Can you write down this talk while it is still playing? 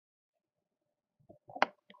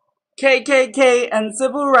KKK and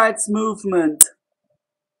Civil Rights Movement.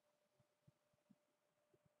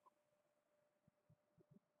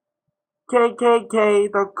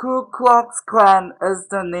 KKK, the Ku Klux Klan, is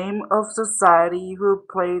the name of society who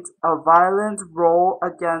played a violent role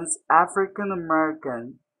against African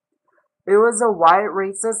Americans. It was a white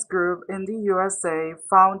racist group in the USA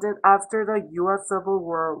founded after the US Civil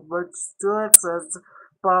War, which still exists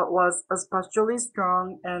but was especially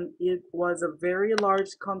strong, and it was a very large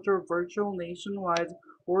controversial nationwide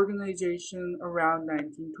organization around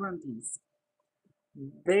 1920s.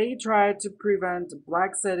 They tried to prevent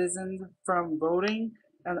black citizens from voting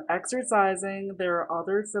and exercising their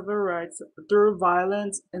other civil rights through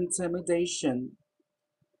violent intimidation.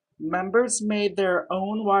 Members made their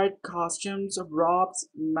own white costumes, robes,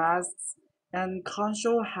 masks, and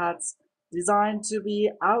concho hats designed to be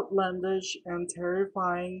outlandish and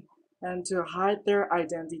terrifying and to hide their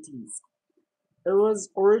identities. It was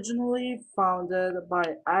originally founded by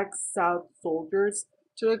ex-South soldiers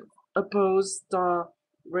to oppose the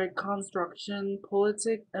Reconstruction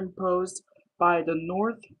politic imposed by the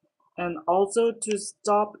North and also to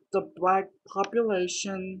stop the black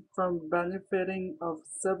population from benefiting of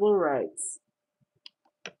civil rights.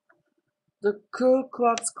 The Ku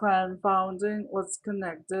Klux Klan founding was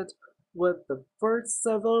connected with the First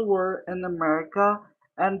Civil War in America,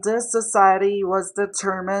 and this society was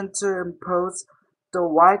determined to impose the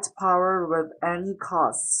white power with any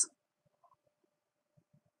cost.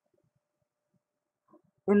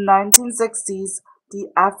 In 1960s, the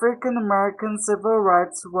African American civil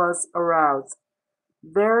rights was aroused.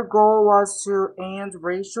 Their goal was to end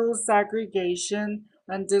racial segregation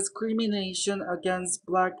and discrimination against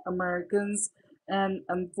Black Americans and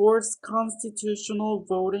enforce constitutional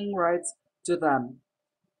voting rights to them.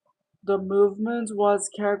 The movement was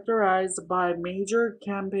characterized by major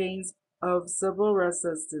campaigns of civil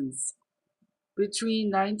resistance.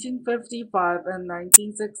 Between 1955 and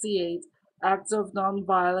 1968, acts of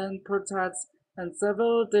nonviolent protest and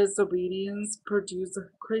civil disobedience produced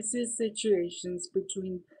crisis situations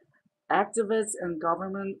between activists and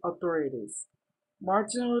government authorities.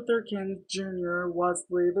 Martin Luther King Jr. was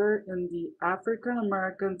leader in the African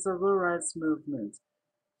American civil rights movement.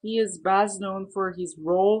 He is best known for his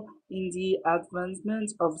role in the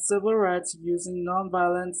advancement of civil rights using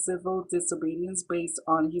nonviolent civil disobedience based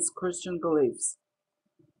on his Christian beliefs.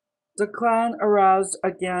 The Klan aroused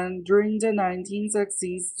again during the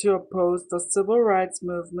 1960s to oppose the civil rights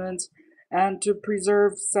movement and to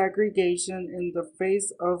preserve segregation in the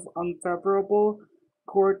face of unfavorable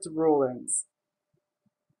court rulings.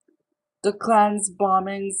 The Klan's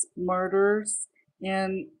bombings, murders,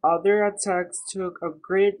 and other attacks took a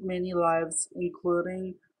great many lives,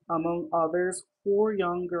 including, among others, 4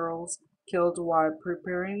 young girls killed while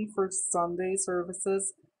preparing for Sunday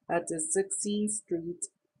services at the 16th Street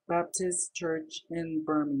Baptist Church in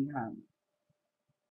Birmingham.